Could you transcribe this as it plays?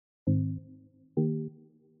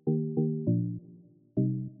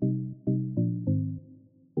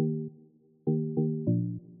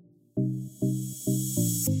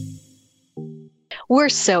We're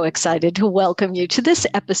so excited to welcome you to this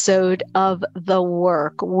episode of The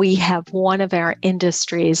Work. We have one of our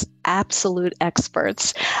industry's absolute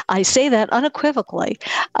experts. I say that unequivocally.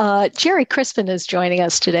 Gerry Crispin is joining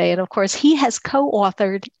us today. And of course, he has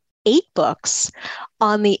co-authored 8 books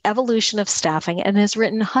on the evolution of staffing and has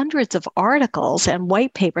written hundreds of articles and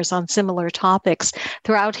white papers on similar topics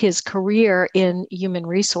throughout his career in human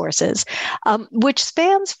resources, which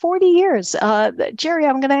spans 40 years. Gerry,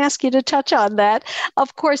 I'm going to ask you to touch on that.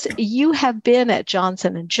 Of course, you have been at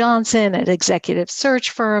Johnson & Johnson, at executive search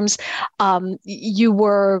firms. You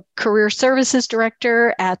were career services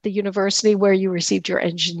director at the university where you received your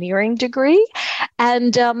engineering degree,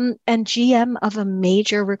 and GM of a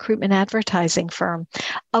major recruitment advertising firm.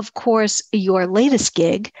 Of course, your latest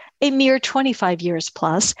gig, a mere 25 years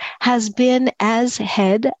plus, has been as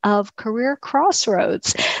head of Career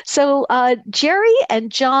Crossroads. So, Gerry and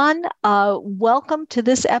John, welcome to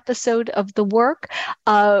this episode of The Work.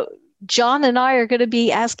 John and I are going to be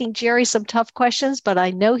asking Gerry some tough questions, but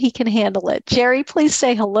I know he can handle it. Gerry, please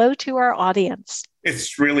say hello to our audience.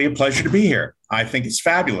 It's really a pleasure to be here. I think it's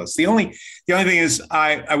fabulous. The only thing is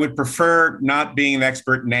I would prefer not being an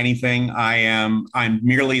expert in anything. I'm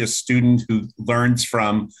merely a student who learns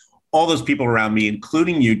from all those people around me,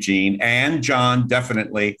 including Eugene, and John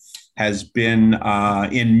definitely has been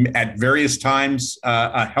at various times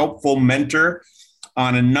a helpful mentor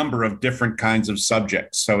on a number of different kinds of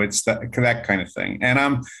subjects. So it's that kind of thing. And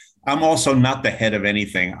I'm also not the head of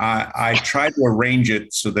anything. I try to arrange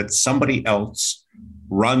it so that somebody else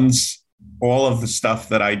runs all of the stuff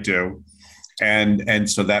that I do. And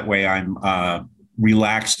so that way I'm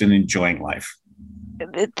relaxed and enjoying life.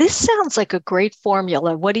 This sounds like a great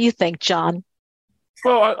formula. What do you think, John?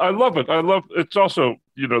 Well, I love it. It's also,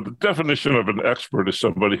 the definition of an expert is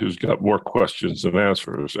somebody who's got more questions than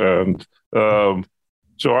answers. And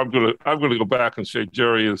so I'm gonna go back and say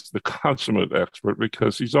Gerry is the consummate expert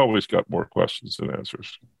because he's always got more questions than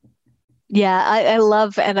answers. Yeah, I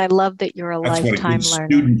love that you're a lifetime learner. That's what a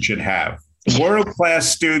good student should have. World-class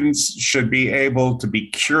students should be able to be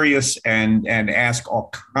curious and ask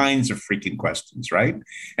all kinds of freaking questions, right?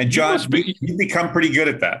 And John, you've become pretty good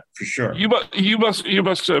at that for sure. You must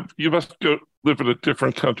go live in a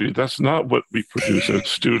different country. That's not what we produce as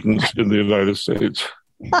students in the United States.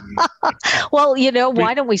 Well,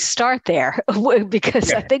 why don't we start there?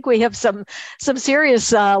 Because I think we have some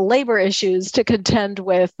serious labor issues to contend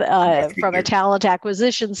with from a talent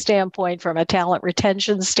acquisition standpoint, from a talent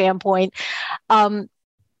retention standpoint.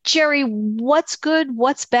 Gerry, what's good?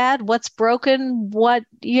 What's bad? What's broken?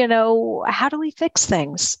 How do we fix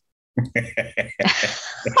things?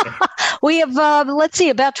 We have, let's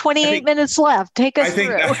see, about 28 minutes left. Take us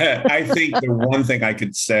through. I think the one thing I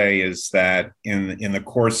could say is that in the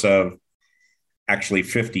course of actually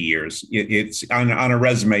 50 years, it's on a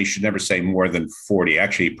resume should never say more than 40.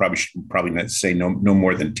 Actually, probably not say no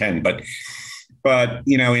more than 10. But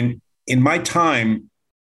in my time,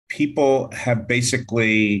 people have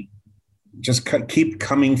basically just keep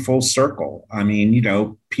coming full circle. I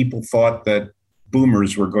mean, people thought that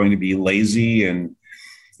boomers were going to be lazy and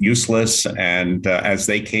useless. And as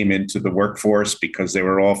they came into the workforce, because they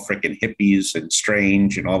were all freaking hippies and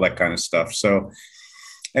strange and all that kind of stuff. So,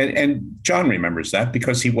 and John remembers that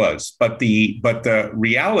because he was. But the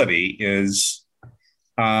reality is,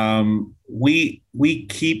 we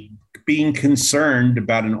keep being concerned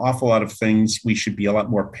about an awful lot of things. We should be a lot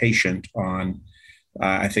more patient on.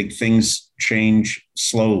 I think things change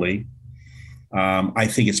slowly. I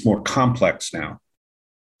think it's more complex now.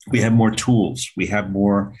 We have more tools. We have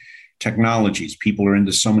more technologies. People are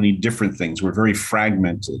into so many different things. We're very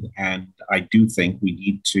fragmented. And I do think we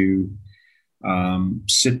need to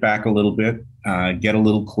sit back a little bit, get a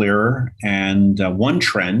little clearer. And one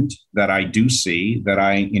trend that I do see that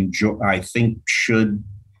I enjoy, I think should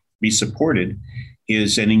be supported,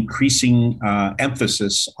 is an increasing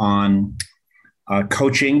emphasis on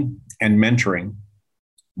coaching and mentoring,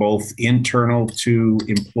 both internal to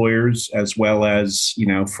employers as well as,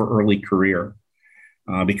 for early career.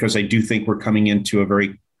 Because I do think we're coming into a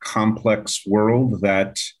very complex world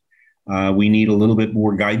that we need a little bit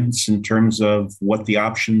more guidance in terms of what the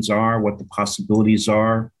options are, what the possibilities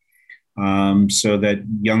are, so that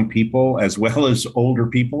young people as well as older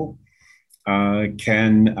people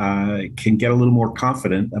can get a little more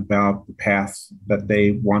confident about the path that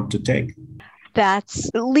they want to take. That's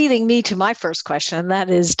leading me to my first question, and that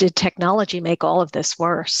is, did technology make all of this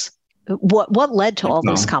worse? What led to all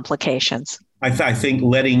those complications? I think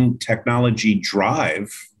letting technology drive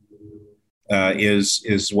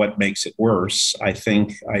is what makes it worse. I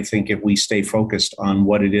think if we stay focused on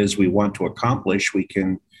what it is we want to accomplish, we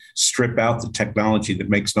can strip out the technology that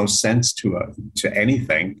makes no sense to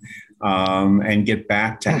anything, and get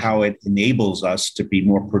back to how it enables us to be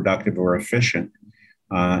more productive or efficient,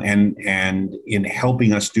 and in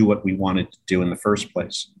helping us do what we wanted to do in the first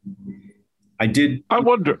place. I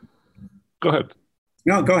wonder. Go ahead.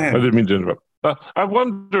 No, go ahead. I didn't mean to interrupt. I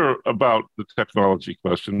wonder about the technology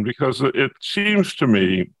question, because it seems to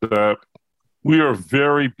me that we are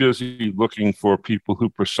very busy looking for people who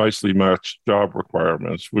precisely match job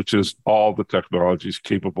requirements, which is all the technology is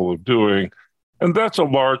capable of doing. And that's a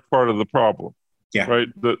large part of the problem. Yeah. Right.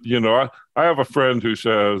 I have a friend who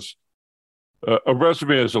says a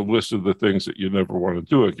resume is a list of the things that you never want to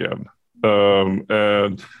do again.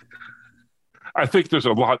 And I think there's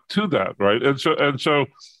a lot to that. Right. And so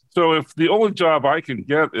if the only job I can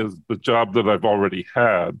get is the job that I've already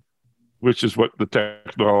had, which is what the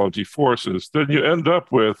technology forces, then you end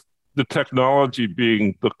up with the technology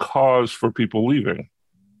being the cause for people leaving.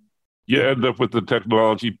 You end up with the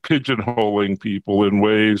technology pigeonholing people in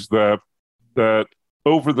ways that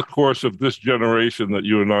over the course of this generation that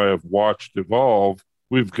you and I have watched evolve,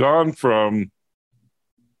 we've gone from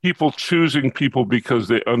people choosing people because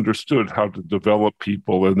they understood how to develop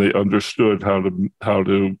people and they understood how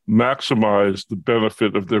to maximize the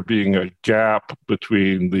benefit of there being a gap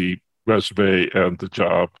between the resume and the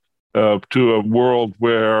job, to a world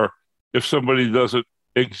where if somebody doesn't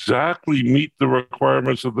exactly meet the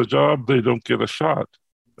requirements of the job, they don't get a shot.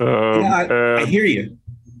 I hear you,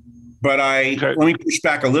 but Okay. let me push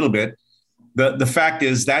back a little bit. The fact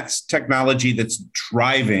is that's technology that's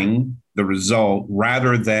driving the result,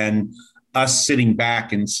 rather than us sitting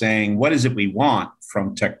back and saying, what is it we want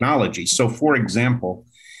from technology? So, for example,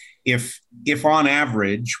 if on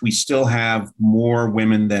average we still have more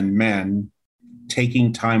women than men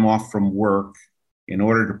taking time off from work in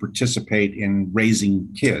order to participate in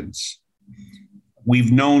raising kids,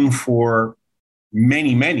 we've known for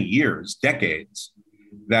many, many years, decades,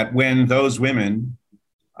 that when those women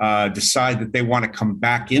decide that they want to come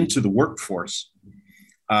back into the workforce,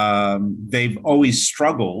 they've always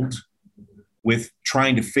struggled with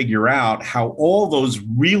trying to figure out how all those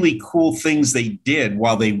really cool things they did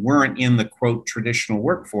while they weren't in the, quote, traditional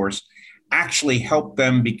workforce actually helped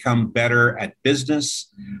them become better at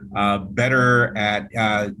business, better at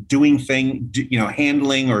doing things,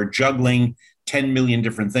 handling or juggling 10 million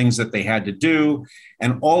different things that they had to do,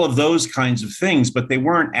 and all of those kinds of things. But they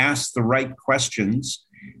weren't asked the right questions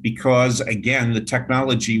because, again, the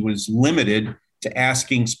technology was limited to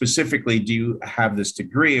asking specifically, do you have this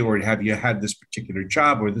degree, or have you had this particular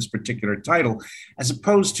job or this particular title, as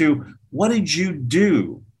opposed to what did you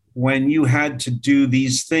do when you had to do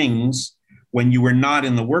these things when you were not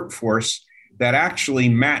in the workforce that actually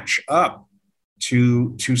match up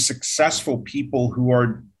to successful people who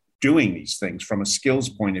are doing these things from a skills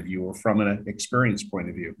point of view or from an experience point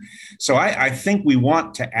of view. So I think we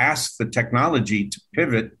want to ask the technology to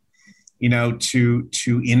pivot,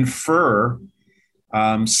 to infer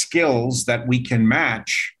skills that we can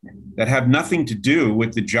match that have nothing to do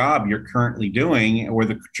with the job you're currently doing or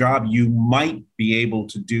the job you might be able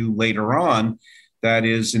to do later on, that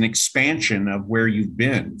is an expansion of where you've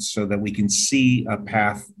been, so that we can see a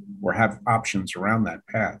path or have options around that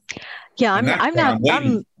path. Yeah,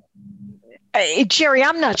 Gerry,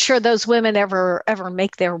 I'm not sure those women ever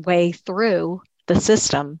make their way through the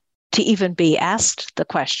system to even be asked the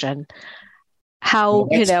question. How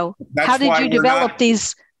did you develop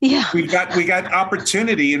these? Yeah, we got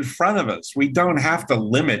opportunity in front of us. We don't have to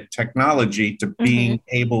limit technology to being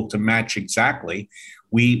able to match exactly.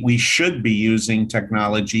 We should be using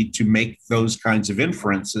technology to make those kinds of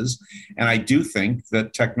inferences. And I do think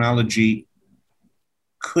that technology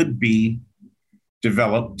could be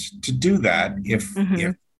developed to do that if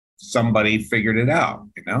somebody figured it out,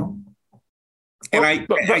 And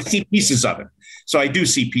I see pieces of it. So I do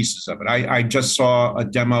see pieces of it. I just saw a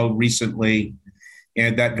demo recently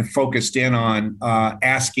and that focused in on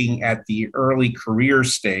asking at the early career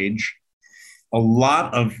stage a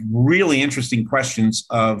lot of really interesting questions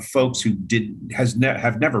of folks who have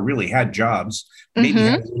never really had jobs, maybe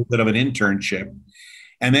had a little bit of an internship,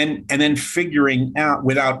 and then figuring out,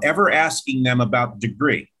 without ever asking them about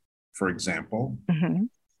degree, for example,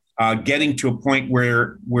 getting to a point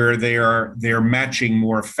where they're matching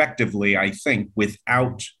more effectively, I think,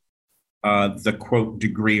 without the quote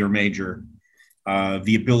degree or major,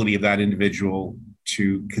 the ability of that individual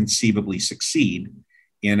to conceivably succeed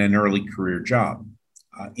in an early career job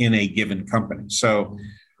in a given company. So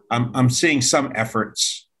I'm seeing some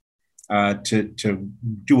efforts to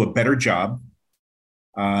do a better job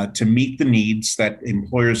to meet the needs that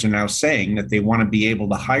employers are now saying that they want to be able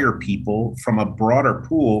to hire people from a broader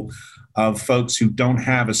pool of folks who don't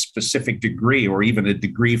have a specific degree or even a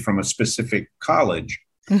degree from a specific college,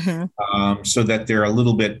 so that they're a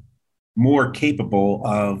little bit more capable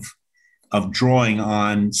of drawing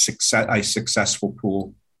on a successful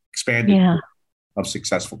pool, expanded pool of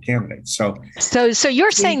successful candidates. So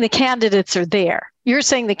you're saying the candidates are there. You're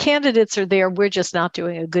saying the candidates are there. We're just not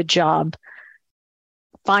doing a good job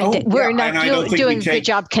we're not doing a good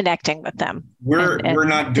job connecting with them. We're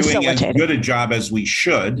not doing as good a job as we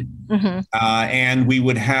should. And we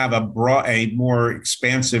would have a more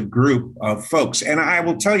expansive group of folks. And I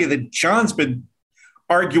will tell you that John's been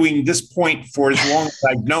arguing this point for as long as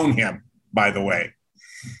I've known him, by the way.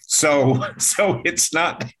 So it's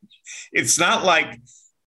not like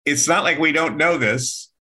we don't know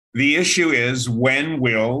this. The issue is, when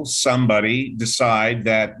will somebody decide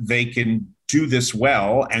that they can do this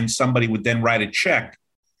well, and somebody would then write a check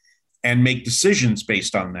and make decisions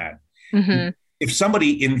based on that. If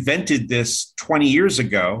somebody invented this 20 years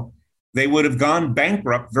ago, they would have gone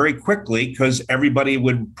bankrupt very quickly, because everybody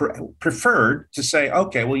would prefer to say,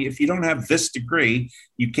 okay, well, if you don't have this degree,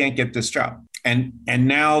 you can't get this job. And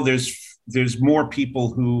now there's more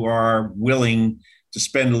people who are willing to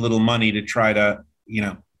spend a little money to try to,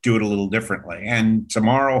 do it a little differently. And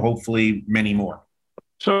tomorrow, hopefully, many more.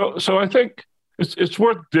 So I think it's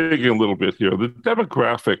worth digging a little bit here. The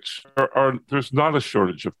demographics are there's not a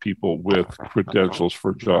shortage of people with credentials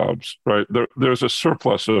for jobs, right? There's a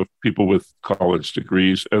surplus of people with college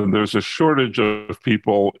degrees, and there's a shortage of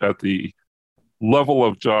people at the level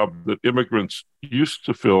of job that immigrants used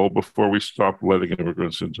to fill before we stopped letting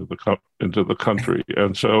immigrants into the country.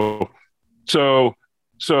 And so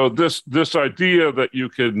this idea that you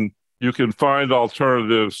can find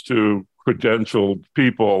alternatives to credentialed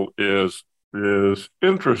people is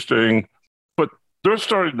interesting, but they're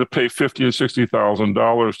starting to pay $50,000 and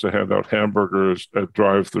 $60,000 to hand out hamburgers at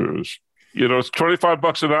drive-thrus. It's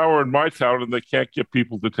 $25 an hour in my town, and they can't get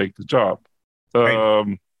people to take the job.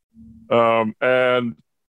 Right. And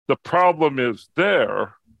the problem is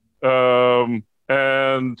there, and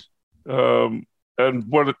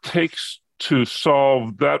what it takes to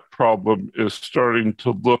solve that problem is starting to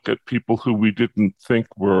look at people who we didn't think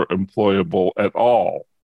were employable at all.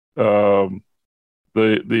 The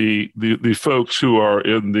folks who are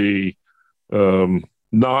in the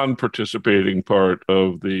non-participating part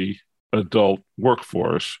of the adult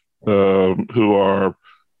workforce, who are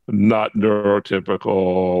not neurotypical,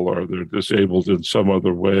 or they're disabled in some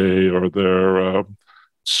other way, or they're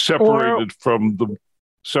separated from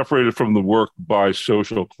the work by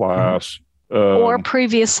social class. Or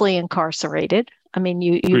previously incarcerated. I mean,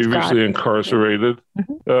 incarcerated.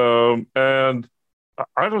 And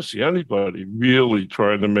I don't see anybody really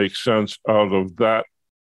trying to make sense out of that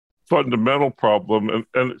fundamental problem.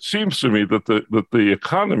 And it seems to me that the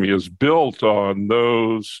economy is built on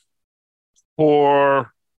those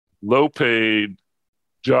poor, low-paid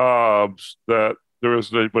jobs that there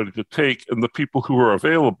isn't anybody to take. And the people who are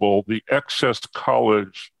available, the excess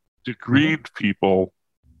college degreed people,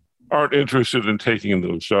 aren't interested in taking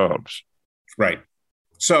those jobs. Right.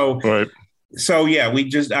 So yeah,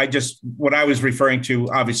 what I was referring to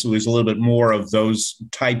obviously was a little bit more of those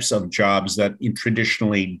types of jobs that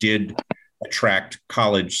traditionally did attract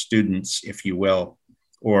college students, if you will,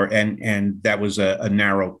 and that was a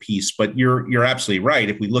narrow piece. But you're absolutely right.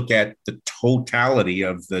 If we look at the totality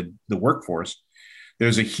of the workforce,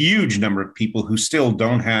 there's a huge number of people who still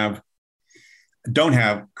don't have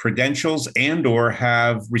credentials and or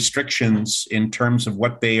have restrictions in terms of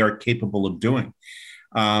what they are capable of doing.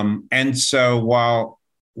 And so while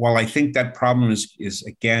I think that problem is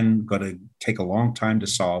again going to take a long time to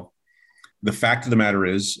solve, the fact of the matter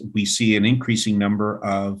is we see an increasing number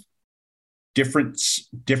of different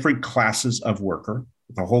classes of worker.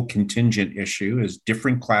 The whole contingent issue is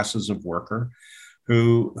different classes of worker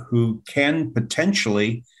who can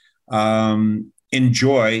potentially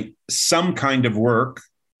enjoy some kind of work,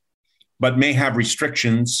 but may have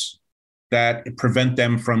restrictions that prevent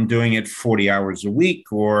them from doing it 40 hours a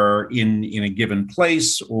week or in a given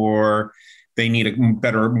place, or they need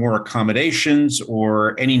more accommodations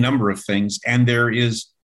or any number of things. And there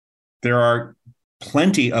are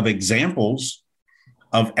plenty of examples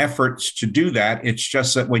of efforts to do that. It's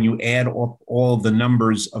just that when you add up all the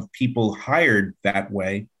numbers of people hired that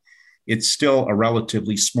way, it's still a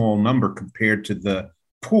relatively small number compared to the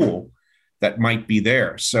pool that might be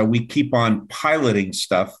there. So we keep on piloting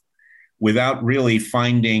stuff without really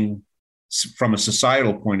finding, from a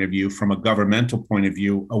societal point of view, from a governmental point of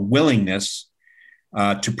view, a willingness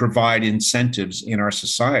to provide incentives in our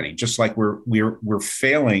society. Just like we're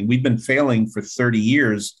failing, we've been failing for 30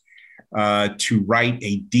 years to write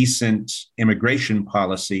a decent immigration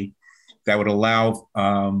policy that would allow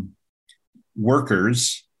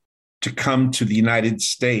workers to come to the United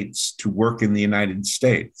States to work in the United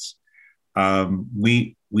States.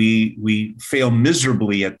 We fail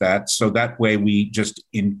miserably at that. So that way we just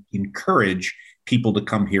encourage people to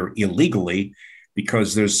come here illegally,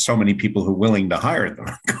 because there's so many people who are willing to hire them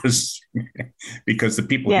because the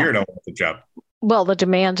people here don't want the job. Well, the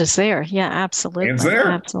demand is there. Yeah, absolutely. It's there.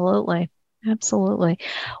 Absolutely.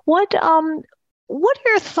 What are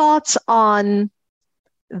your thoughts on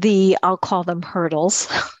I'll call them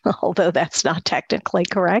hurdles, although that's not technically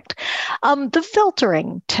correct, the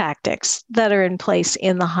filtering tactics that are in place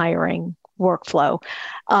in the hiring workflow?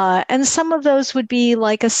 And some of those would be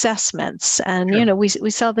like assessments. And, we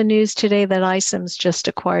saw the news today that ISIM's just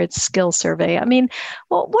acquired Skill Survey. I mean,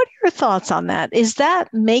 what are your thoughts on that? Is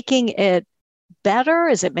that making it better?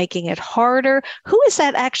 Is it making it harder? Who is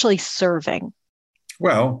that actually serving?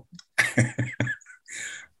 Well,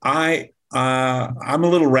 I'm a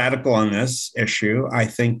little radical on this issue. I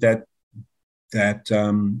think that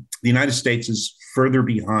the United States is further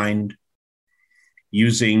behind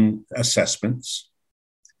using assessments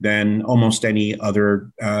than almost any other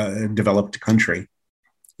developed country,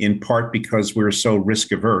 in part because we're so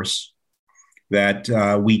risk averse that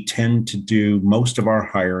we tend to do most of our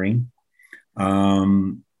hiring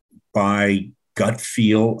by gut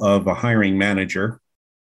feel of a hiring manager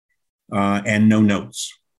and no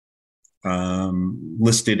notes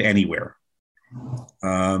listed anywhere.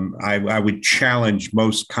 I would challenge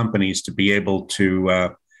most companies to be able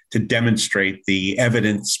to demonstrate the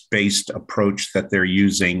evidence-based approach that they're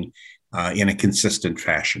using in a consistent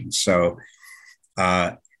fashion. So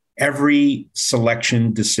every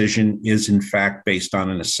selection decision is in fact based on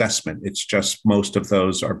an assessment. It's just most of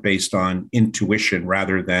those are based on intuition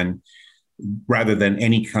rather than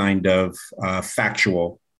any kind of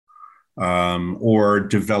factual or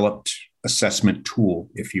developed assessment tool,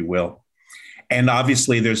 if you will. And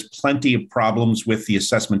obviously there's plenty of problems with the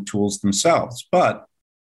assessment tools themselves. But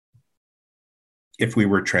if we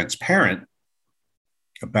were transparent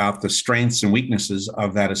about the strengths and weaknesses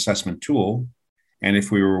of that assessment tool, and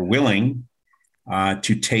if we were willing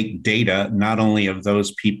to take data, not only of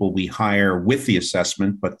those people we hire with the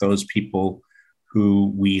assessment, but those people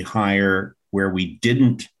who we hire where we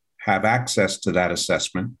didn't have access to that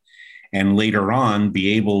assessment, and later on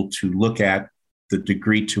be able to look at the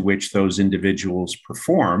degree to which those individuals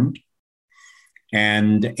performed,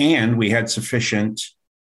 and we had sufficient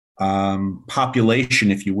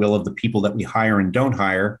population, if you will, of the people that we hire and don't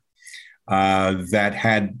hire that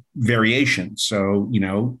had variations. So,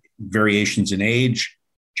 variations in age,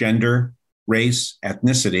 gender, race,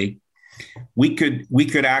 ethnicity. We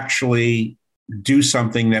could actually do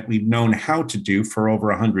something that we've known how to do for over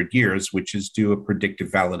 100 years, which is do a predictive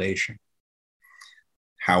validation.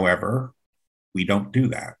 However, we don't do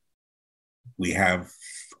that. We have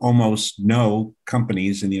almost no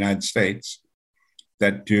companies in the United States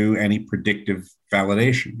that do any predictive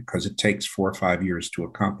validation because it takes 4 or 5 years to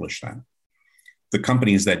accomplish that. The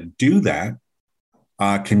companies that do that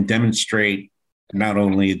can demonstrate not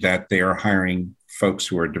only that they are hiring folks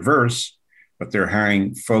who are diverse, but they're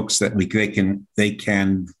hiring folks that they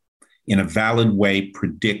can in a valid way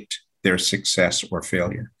predict their success or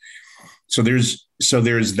failure. So there's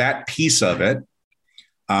that piece of it.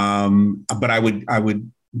 But I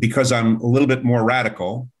would, because I'm a little bit more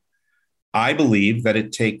radical, I believe that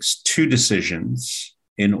it takes 2 decisions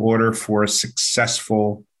in order for a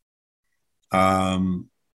successful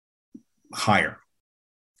hire.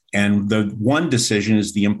 And the one decision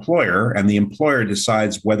is the employer, and the employer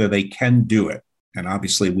decides whether they can do it. And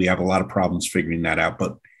obviously we have a lot of problems figuring that out,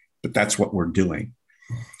 but that's what we're doing.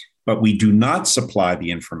 But we do not supply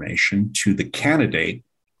the information to the candidate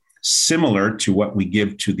similar to what we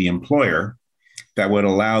give to the employer that would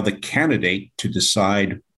allow the candidate to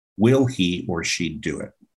decide, will he or she do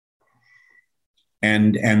it?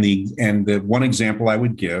 And the one example I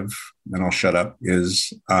would give, and I'll shut up,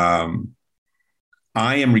 is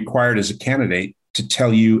I am required as a candidate to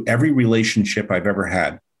tell you every relationship I've ever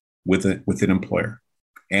had with an employer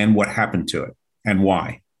and what happened to it and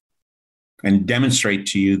why, and demonstrate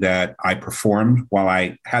to you that I performed while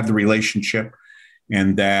I had the relationship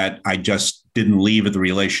and that I just didn't leave the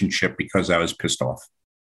relationship because I was pissed off.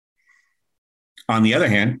 On the other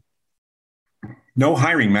hand, no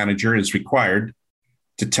hiring manager is required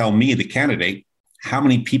to tell me, the candidate, how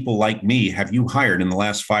many people like me have you hired in the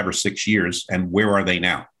last 5 or 6 years and where are they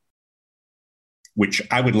now? which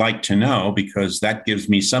I would like to know because that gives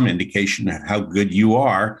me some indication of how good you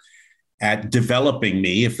are at developing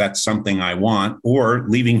me, if that's something I want, or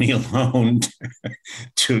leaving me alone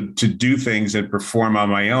to do things and perform on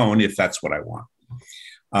my own, if that's what I want.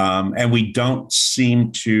 And we don't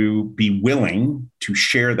seem to be willing to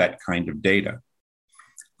share that kind of data.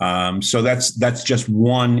 So that's just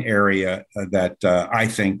one area that I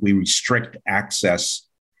think we restrict access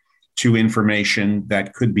to information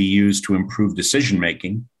that could be used to improve decision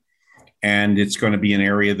making. And it's going to be an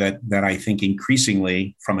area that I think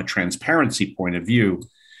increasingly, from a transparency point of view,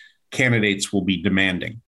 candidates will be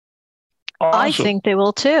demanding. Awesome. I think they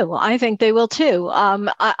will too. I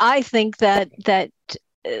think that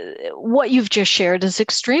what you've just shared is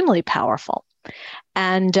extremely powerful,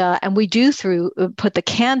 and we do put the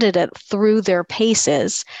candidate through their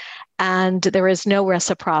paces, and there is no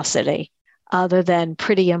reciprocity other than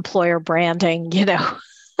pretty employer branding,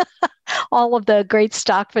 all of the great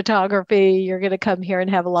stock photography. You're going to come here and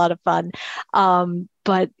have a lot of fun.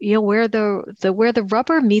 But where the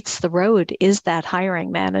rubber meets the road is that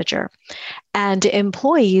hiring manager, and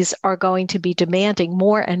employees are going to be demanding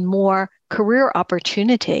more and more career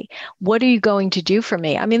opportunity. What are you going to do for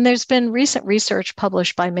me? I mean, there's been recent research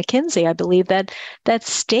published by McKinsey, I believe, that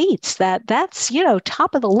states that's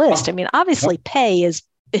top of the list. I mean, obviously, pay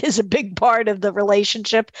is a big part of the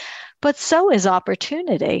relationship, but so is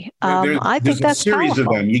opportunity. I think that's a series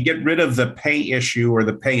powerful. Of them. You get rid of the pay issue or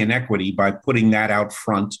the pay inequity by putting that out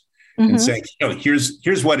front and saying,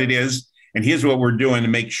 here's what it is, and here's what we're doing to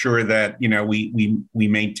make sure that we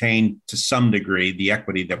maintain to some degree the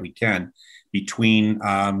equity that we can between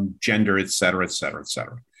gender, et cetera, et cetera, et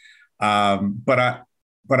cetera.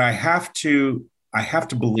 But I have to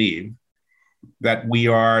believe that we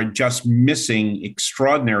are just missing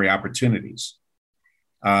extraordinary opportunities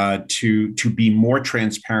to be more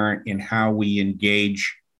transparent in how we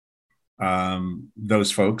engage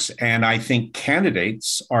those folks. And I think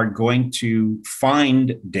candidates are going to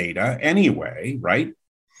find data anyway, right?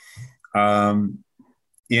 In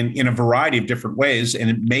a variety of different ways, and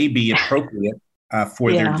it may be appropriate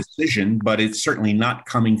for their decision, but it's certainly not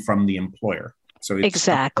coming from the employer. So it's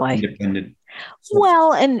exactly independent.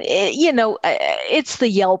 Well, and it's the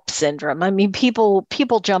Yelp syndrome. I mean, people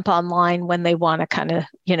jump online when they want to kind of,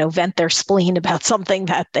 vent their spleen about something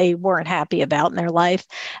that they weren't happy about in their life.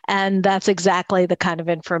 And that's exactly the kind of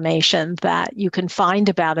information that you can find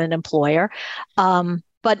about an employer,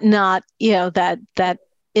 but not, that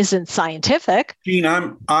isn't scientific. Gene,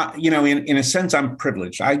 I'm, in a sense, I'm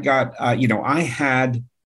privileged. I got, I had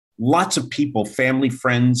lots of people, family,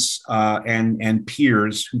 friends, and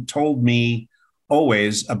peers who told me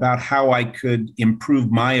always about how I could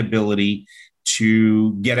improve my ability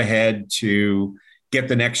to get ahead, to get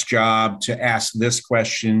the next job, to ask this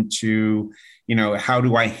question, to, how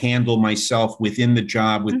do I handle myself within the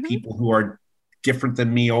job with people who are different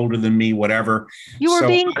than me, older than me, whatever. You were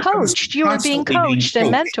being coached. You were being coached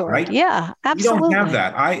and mentored. Right? Yeah, absolutely. We don't have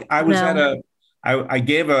that. I was I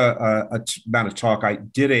gave not a talk. I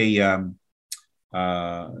did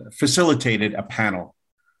facilitated a panel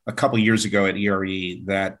a couple of years ago at ERE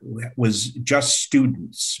that was just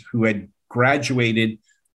students who had graduated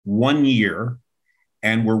 1 year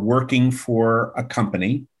and were working for a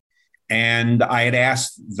company. And I had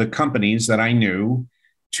asked the companies that I knew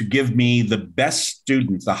to give me the best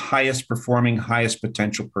student, the highest performing, highest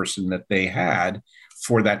potential person that they had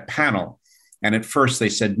for that panel. And at first they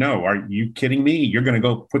said, no, are you kidding me? You're going to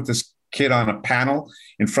go put this kid on a panel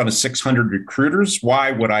in front of 600 recruiters?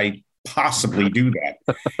 Why would I possibly do that?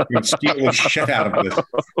 You'd steal the shit out of this.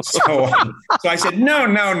 So I said,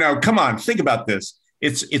 no, come on, think about this.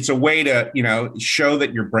 It's a way to, show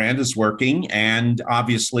that your brand is working. And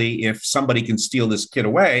obviously, if somebody can steal this kid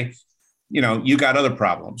away, you got other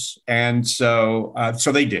problems. And so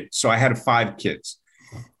they did. So I had 5 kids.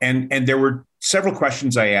 And there were several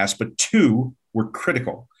questions I asked, but 2 were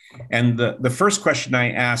critical. And the first question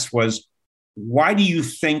I asked was, why do you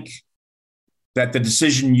think that the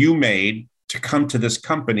decision you made to come to this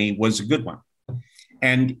company was a good one?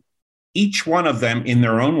 And each one of them, in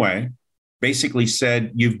their own way, basically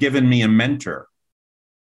said, you've given me a mentor.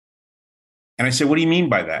 And I said, what do you mean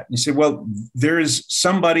by that? He said, well, there is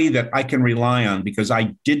somebody that I can rely on because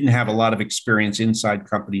I didn't have a lot of experience inside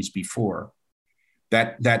companies before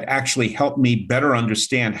that actually helped me better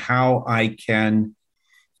understand how I can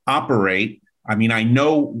operate. I mean, I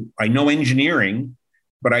know engineering,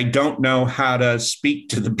 but I don't know how to speak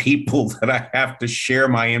to the people that I have to share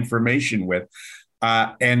my information with.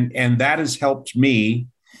 And that has helped me,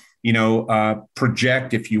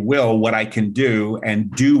 project, if you will, what I can do and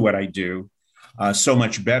do what I do so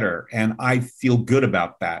much better. And I feel good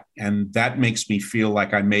about that. And that makes me feel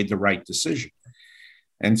like I made the right decision.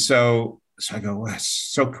 And so I go, well, that's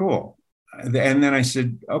so cool. And then I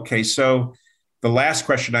said, okay, so the last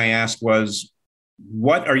question I asked was,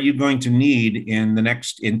 what are you going to need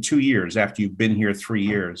in 2 years after you've been here 3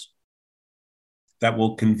 years that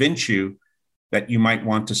will convince you that you might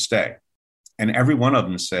want to stay? And every one of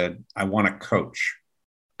them said, I want a coach.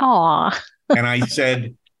 Aw. And I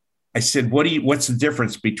said, what's the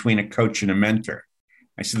difference between a coach and a mentor?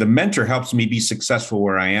 I said, the mentor helps me be successful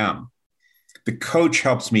where I am. The coach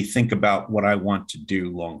helps me think about what I want to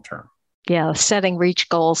do long term. Yeah, setting reach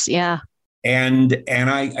goals. Yeah. And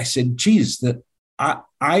I said, geez,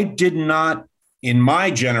 I did not, in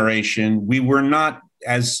my generation, we were not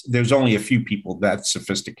there's only a few people that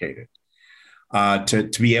sophisticated to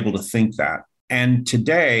be able to think that. And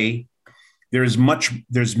today, there's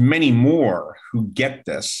many more who get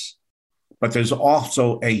this, but there's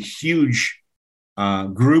also a huge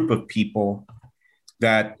group of people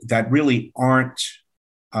that really aren't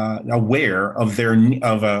aware of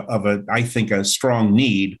I think a strong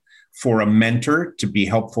need for a mentor to be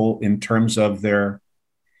helpful in terms of their,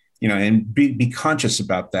 and be conscious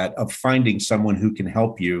about that, of finding someone who can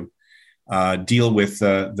help you deal with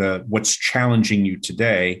the what's challenging you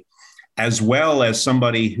today, as well as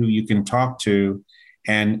somebody who you can talk to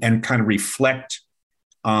and kind of reflect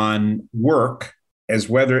on work as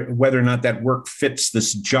whether or not that work fits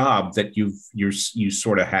this job that you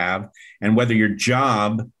sort of have, and whether your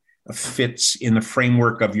job fits in the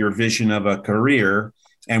framework of your vision of a career,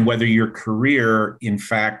 and whether your career, in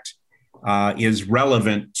fact, is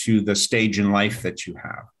relevant to the stage in life that you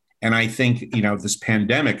have. And I think, this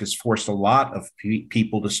pandemic has forced a lot of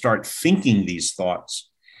people to start thinking these thoughts.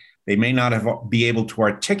 They may not be able to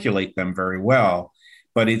articulate them very well,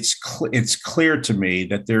 but it's clear to me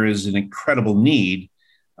that there is an incredible need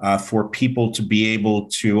for people to be able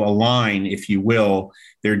to align, if you will,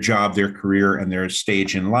 their job, their career, and their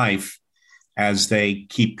stage in life as they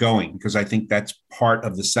keep going. Because I think that's part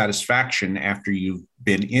of the satisfaction after you've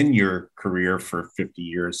been in your career for 50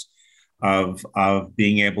 years of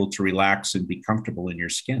being able to relax and be comfortable in your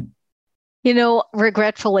skin.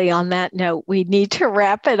 Regretfully, on that note, we need to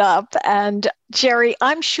wrap it up. And Gerry,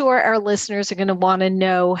 I'm sure our listeners are going to want to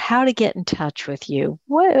know how to get in touch with you.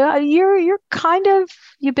 You're kind of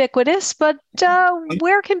ubiquitous, but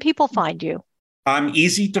where can people find you? I'm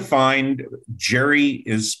easy to find. Gerry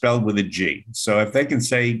is spelled with a G. So if they can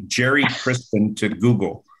say Gerry Crispin to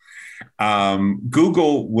Google,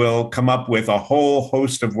 Google will come up with a whole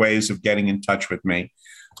host of ways of getting in touch with me.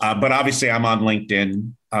 But obviously, I'm on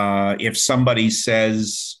LinkedIn. If somebody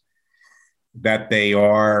says that they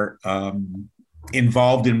are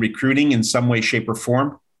involved in recruiting in some way, shape, or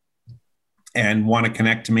form and want to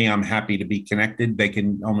connect to me, I'm happy to be connected. They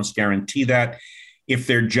can almost guarantee that. If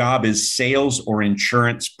their job is sales or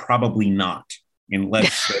insurance, probably not,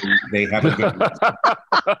 unless they have a good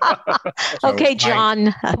Okay,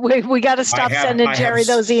 John, we got to stop sending Gerry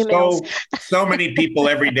those emails. So many people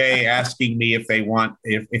every day asking me if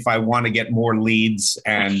I want to get more leads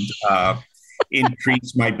and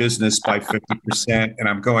increase my business by 50%. And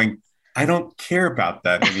I'm going, I don't care about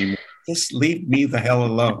that anymore. Just leave me the hell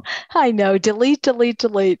alone. I know. Delete.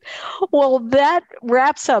 Well, that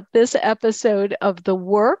wraps up this episode of The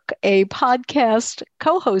Work, a podcast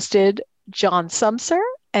co-hosted John Sumser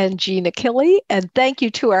and Gina Killey. And thank you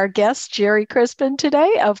to our guest, Gerry Crispin,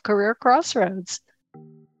 today of Career Crossroads.